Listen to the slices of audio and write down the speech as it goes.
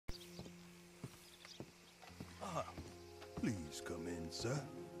Please come in, sir.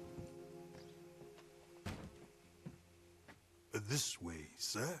 This way,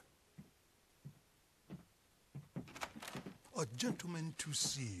 sir. A gentleman to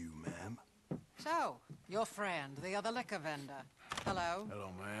see you, ma'am. So, your friend, the other liquor vendor. Hello.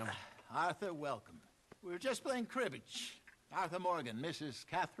 Hello, ma'am. Arthur, welcome. We were just playing cribbage. Arthur Morgan, Mrs.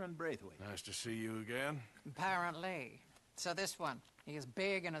 Catherine Braithwaite. Nice to see you again. Apparently. So this one, he is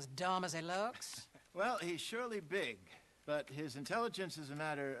big and as dumb as he looks? Well, he's surely big, but his intelligence is a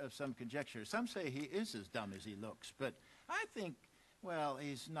matter of some conjecture. Some say he is as dumb as he looks, but I think, well,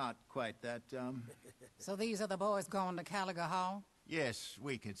 he's not quite that dumb. So these are the boys going to Gallagher Hall? Yes,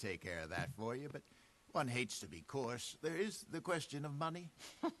 we can take care of that for you, but one hates to be coarse. There is the question of money.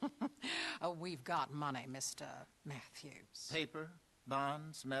 Oh, we've got money, Mr. Matthews. Paper,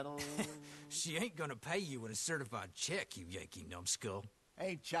 bonds, metal. She ain't gonna pay you with a certified check, you Yankee numbskull.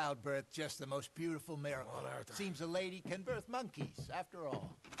 Ain't childbirth just the most beautiful miracle? Well, Arthur. Seems a lady can birth monkeys, after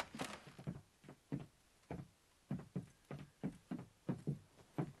all.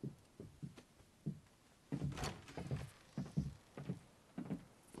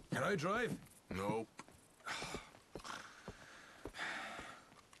 Can I drive? Nope.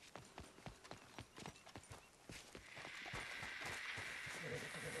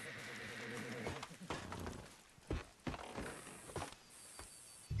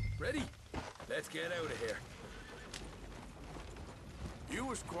 Ready? Let's get out of here. You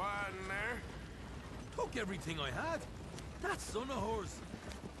was quiet in there? Took everything I had. That son of hers.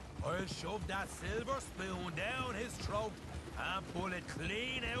 I'll shove that silver spoon down his throat and pull it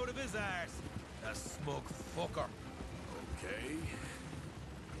clean out of his arse. The smug fucker. Okay.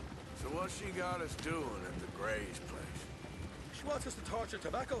 So what she got us doing at the Gray's place? She wants us to torture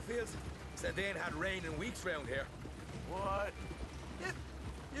tobacco fields. Said they ain't had rain in weeks round here. What? Yeah,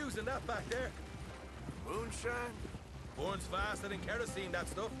 using that back there. Moonshine? Burns faster than kerosene, that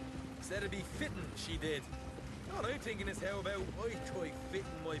stuff. Said it'd be fitting, she did. All I'm thinking is how about I try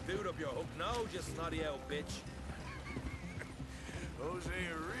fitting my boot up your hook now, just snotty old bitch.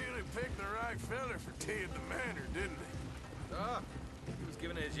 Hosea really picked the right fella for tea at the manor, didn't he? Ah, he was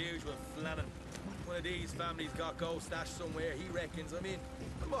giving it his usual flannin'. One of these families got gold stashed somewhere, he reckons. I mean,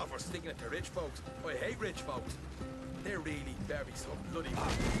 I'm all for sticking it to rich folks. I hate rich folks. They're really very some bloody...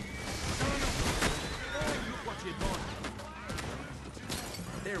 Oh, look what you've done.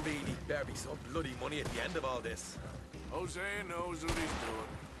 They're really very some bloody money at the end of all this. Hosea knows what he's doing.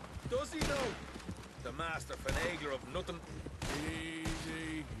 Does he know? The master finagler of nothing.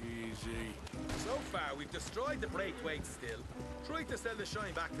 Easy, easy. So far, we've destroyed the Braithwaites still, tried to sell the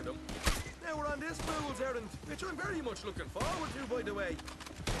shine back to them. Now we're on this fool's errand, which I'm very much looking forward to, by the way.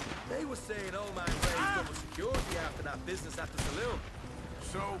 They was saying old man Gray's double security after that business at the saloon.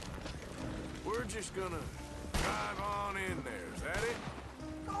 So, we're just gonna drive on in there, is that it?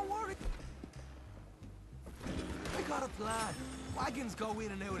 Don't worry. I got a plan. Wagons go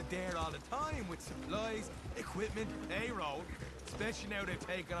in and out of there all the time with supplies, equipment, payroll. Especially now they've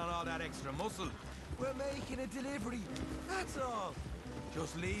taken on all that extra muscle. We're making a delivery, that's all.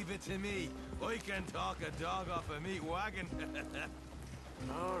 Just leave it to me. I can talk a dog off a meat wagon.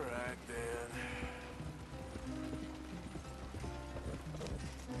 All right, then.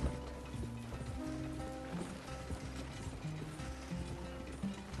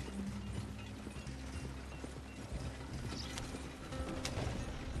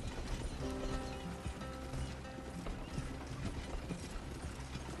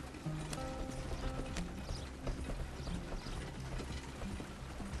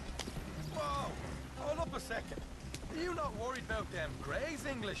 Second. You not worried about them Greys,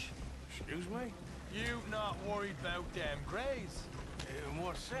 English? Excuse me? You not worried about them Greys? In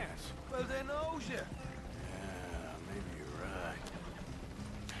what sense? Well, they knows you. Yeah, maybe you're right.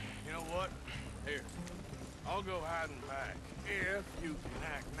 You know what? Here, I'll go hiding back. If you can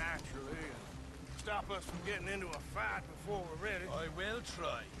act naturally and stop us from getting into a fight before we're ready. I will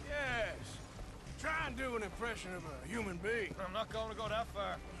try. Yes. Try and do an impression of a human being. I'm not going to go that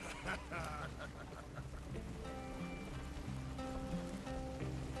far.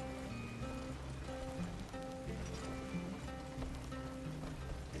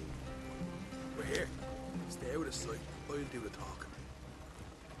 We're here. Stay out of sight. I'll do the talking.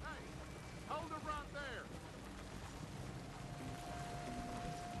 Hey, hold it right there.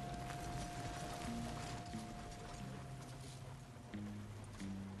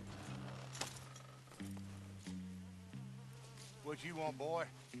 What you want, boy?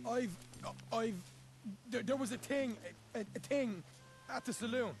 There was a thing at the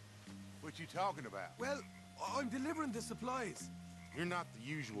saloon. What you talking about? Well, I'm delivering the supplies. You're not the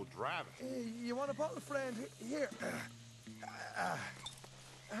usual driver. You want a bottle, friend? Here.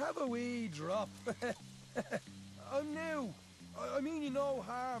 Have a wee drop. I'm new. I mean you no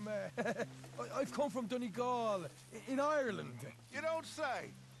harm. I've come from Donegal, in Ireland. You don't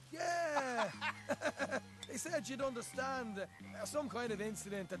say. Yeah! They said you'd understand. Some kind of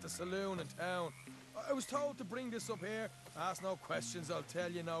incident at the saloon in town. I was told to bring this up here. Ask no questions, I'll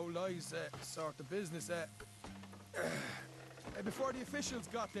tell you no lies. Sort of business. Before the officials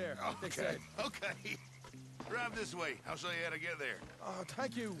got there, they said. Okay. Drive this way. I'll show you how to get there. Oh,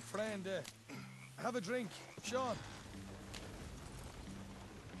 thank you, friend. Have a drink. Sean.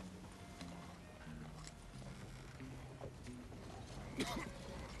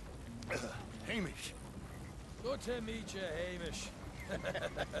 Hamish. Good to meet you, Hamish.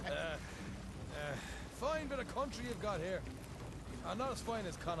 Fine bit of country you've got here. Not as fine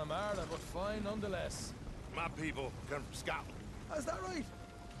as Connemara, but fine nonetheless. My people come from Scotland. Is that right?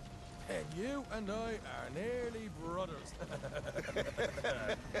 And you and I are nearly brothers.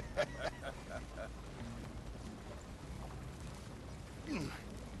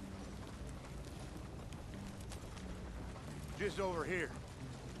 Just over here.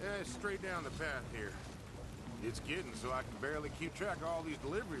 Straight down the path here. It's getting so I can barely keep track of all these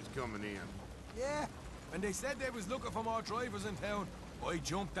deliveries coming in. Yeah, and they said they was looking for more drivers in town. I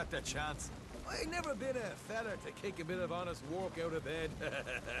jumped at the chance. I never been a feller to kick a bit of honest work out of bed.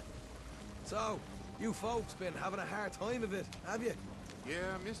 So, you folks been having a hard time of it, have you?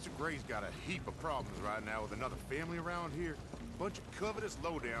 Yeah, Mr. Gray's got a heap of problems right now with another family around here. Bunch of covetous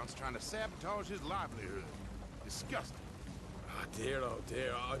lowdowns trying to sabotage his livelihood. Disgusting. Oh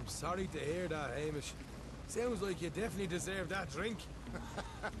dear, I'm sorry to hear that, Hamish. Sounds like you definitely deserve that drink.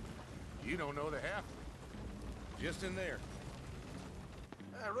 You don't know the half of it. Just in there.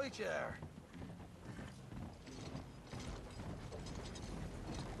 Right you are.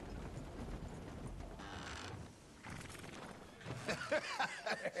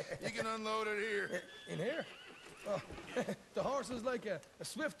 You can unload it here. In here? Oh, the horse is like a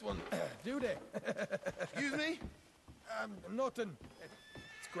swift one, do they? Excuse me? Nothing.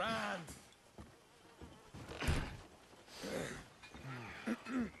 It's grand.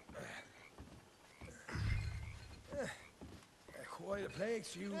 Quite a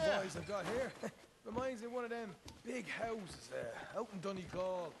place you boys have got here. Reminds me of one of them big houses out in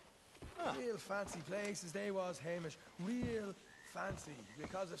Donegal. Real fancy places they was, Hamish. Real fancy.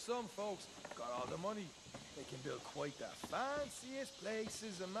 Because if some folks got all the money, they can build quite the fanciest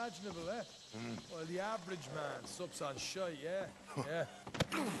places imaginable, eh? Well, the average man sups on shite, yeah? Yeah.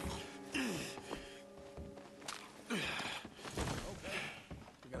 Okay.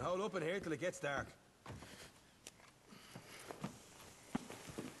 We can hold up in here till it gets dark.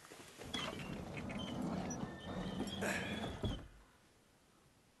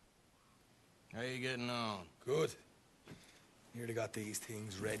 How you getting on? Good. Nearly got these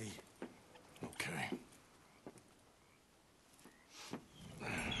things ready. Okay.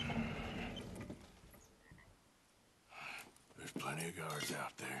 There's plenty of guards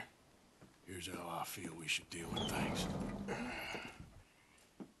out there. Here's how I feel we should deal with things.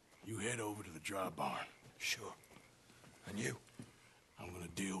 You head over to the dry barn. Sure. And you? I'm gonna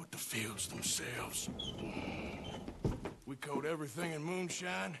deal with the fields themselves. We coat everything in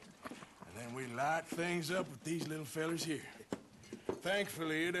moonshine, and then we light things up with these little fellas here.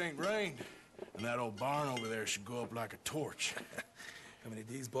 Thankfully, it ain't rained, and that old barn over there should go up like a torch. How many of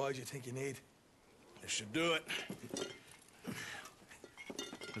these boys you think you need? This should do it.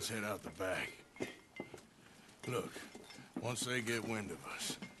 Let's head out the back. Look, once they get wind of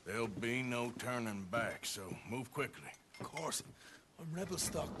us, there'll be no turning back, so move quickly. Of course. I'm rebel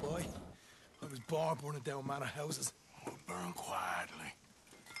stock, boy. I was born burning down manor houses. We'll burn quietly.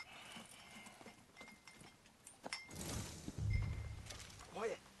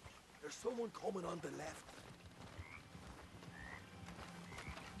 Quiet. There's someone coming on the left.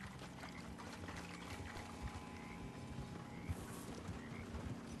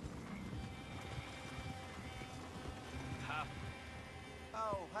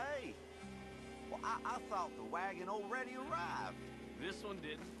 Oh, hey. Well, I thought the wagon already arrived. This one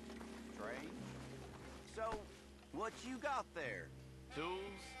didn't. Strange. So, what you got there?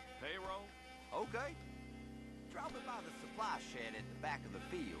 Tools, payroll. Okay. Drop it by the supply shed at the back of the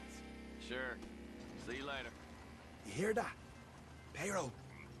fields. Sure. See you later. You hear that? Payroll.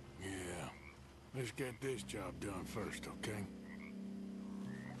 Yeah. Let's get this job done first, okay?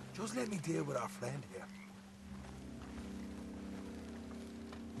 Just let me deal with our friend here.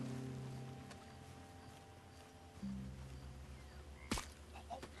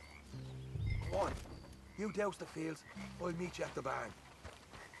 Come on. You douse the fields. I'll meet you at the barn.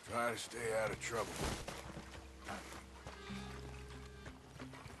 Try to stay out of trouble.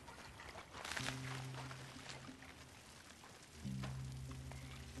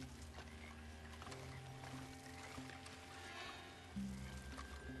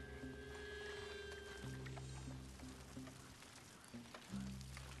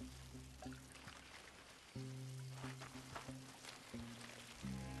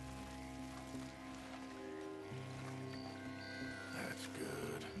 That's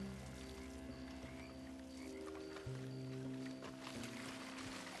good.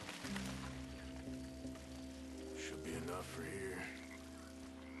 Should be enough for here.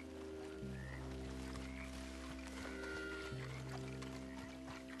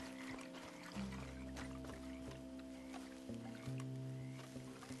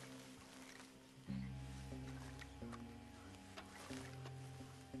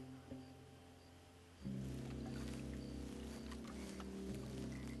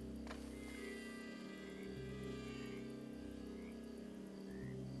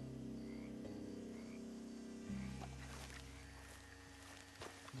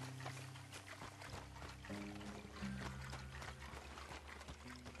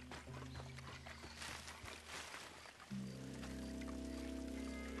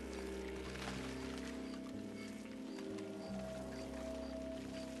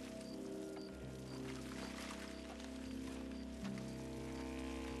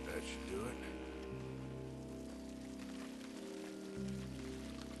 That should do it.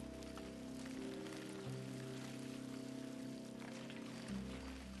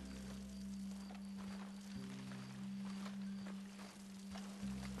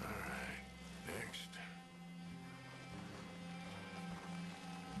 All right, next.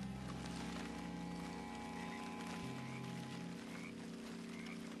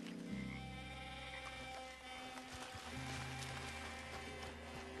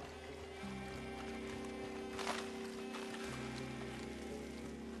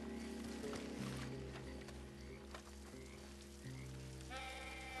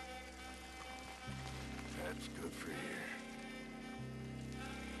 That's good for here.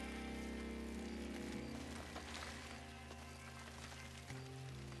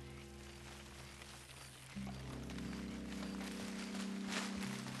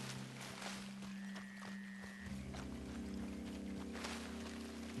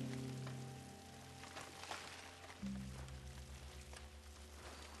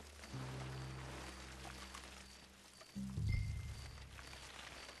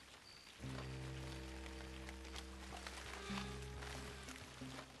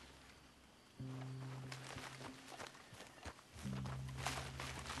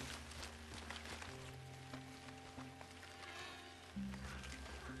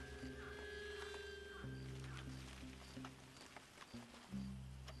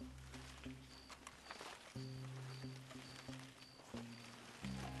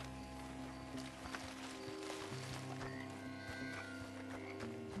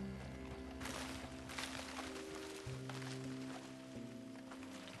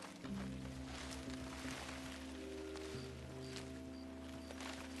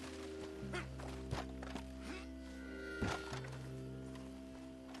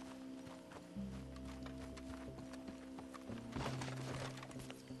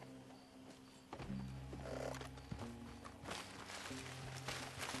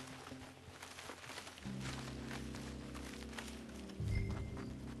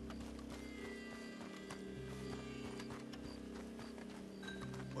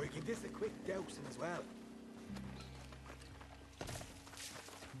 Or you can do a quick dousing as well.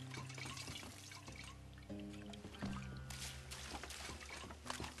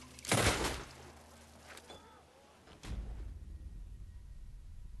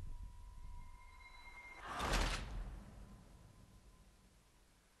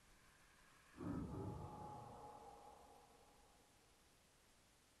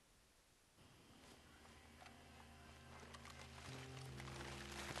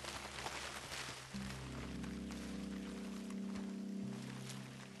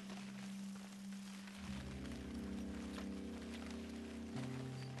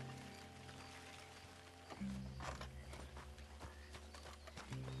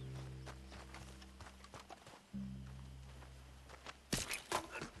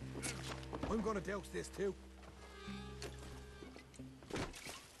 I'm gonna douse this too.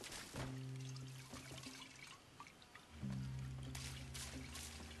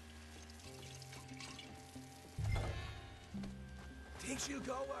 Think she'll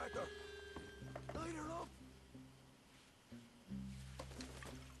go, Arthur? Light her up.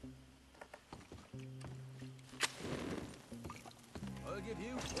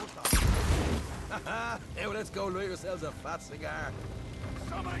 Haha, now let's go light ourselves a fat cigar.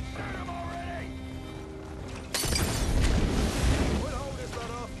 Somebody shoot him already! We'll hold this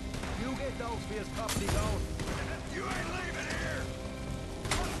lot off. You get those for his property going. You ain't leaving here!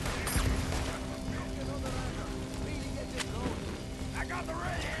 I got the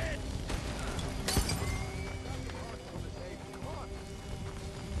redhead!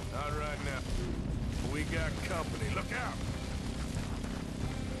 Not right now. We got company. Look out!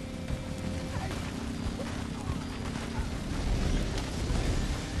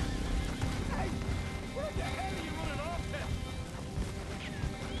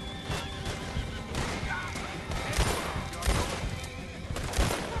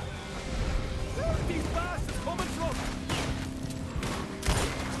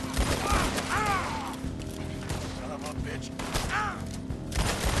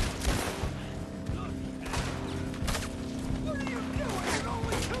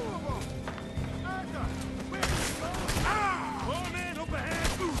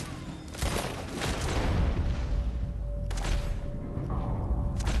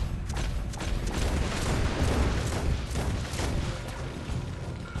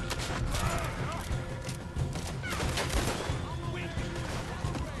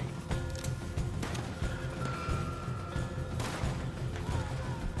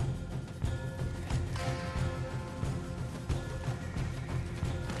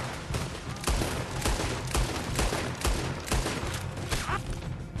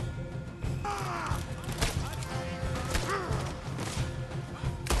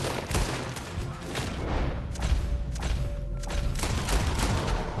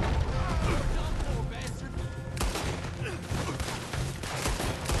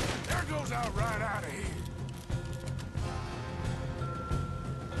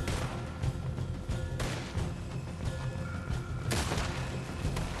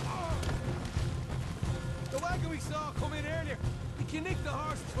 You nicked the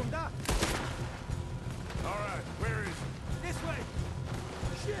horses from that. All right, where is it? This way.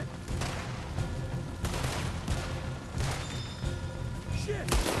 Shit. Shit.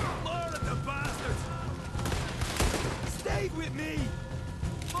 More of the bastards. Stayed with me.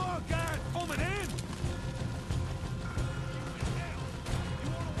 More guard coming in.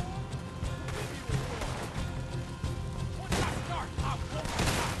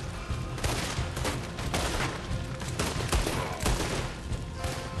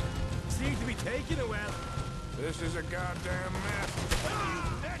 Taking it well. This is a goddamn mess.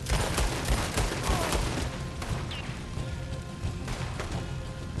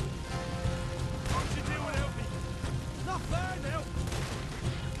 What you do without me? Not far now.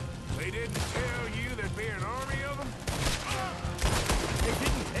 They didn't tell you there'd be an army of them? They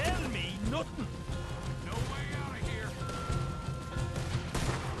didn't tell me nothing. No way out of here.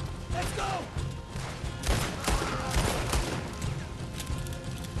 Let's go.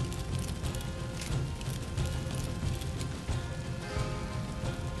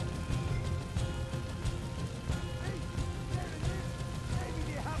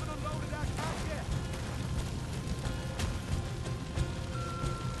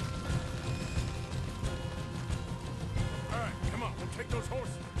 Take those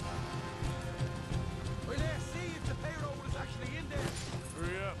horses. Well, let's see if the payroll is actually in there.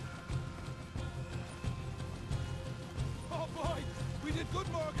 Hurry up. Oh, boy. We did good,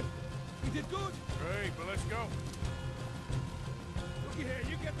 Morgan. We did good. Great, but let's go. Looky here.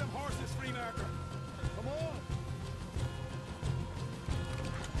 You get them horses free, Marker. Come on.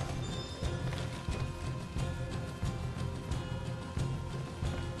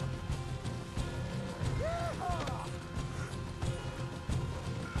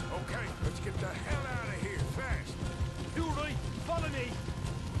 Let's get the hell out of here, fast. You right, follow me.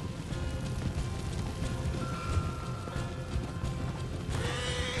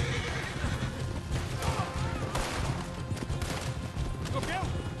 Look out!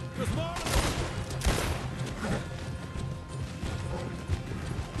 There's more of them.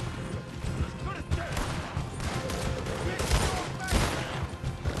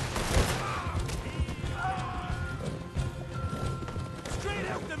 Straight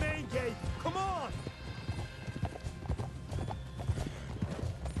out the main gate. Come on!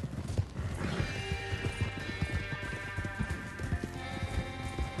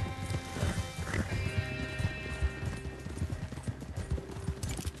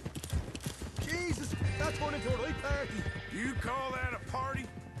 Jesus, that's going into a right party. You call that a party?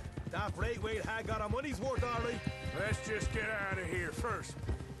 That Braithwaite had got our money's worth, all right. Let's just get out of here first.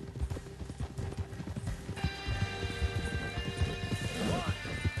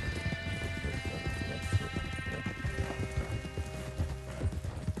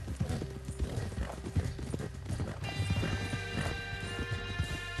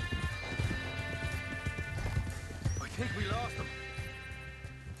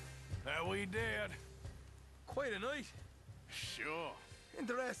 Quite a night. Sure.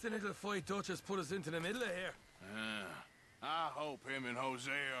 Interesting little fight Dutch has put us into the middle of here. I hope him and Jose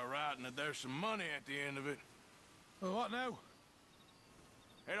are right and that there's some money at the end of it. Well, what now?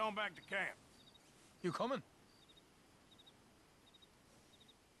 Head on back to camp. You coming?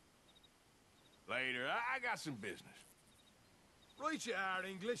 Later. I got some business. Right you are,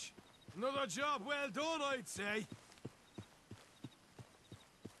 English. Another job well done, I'd say.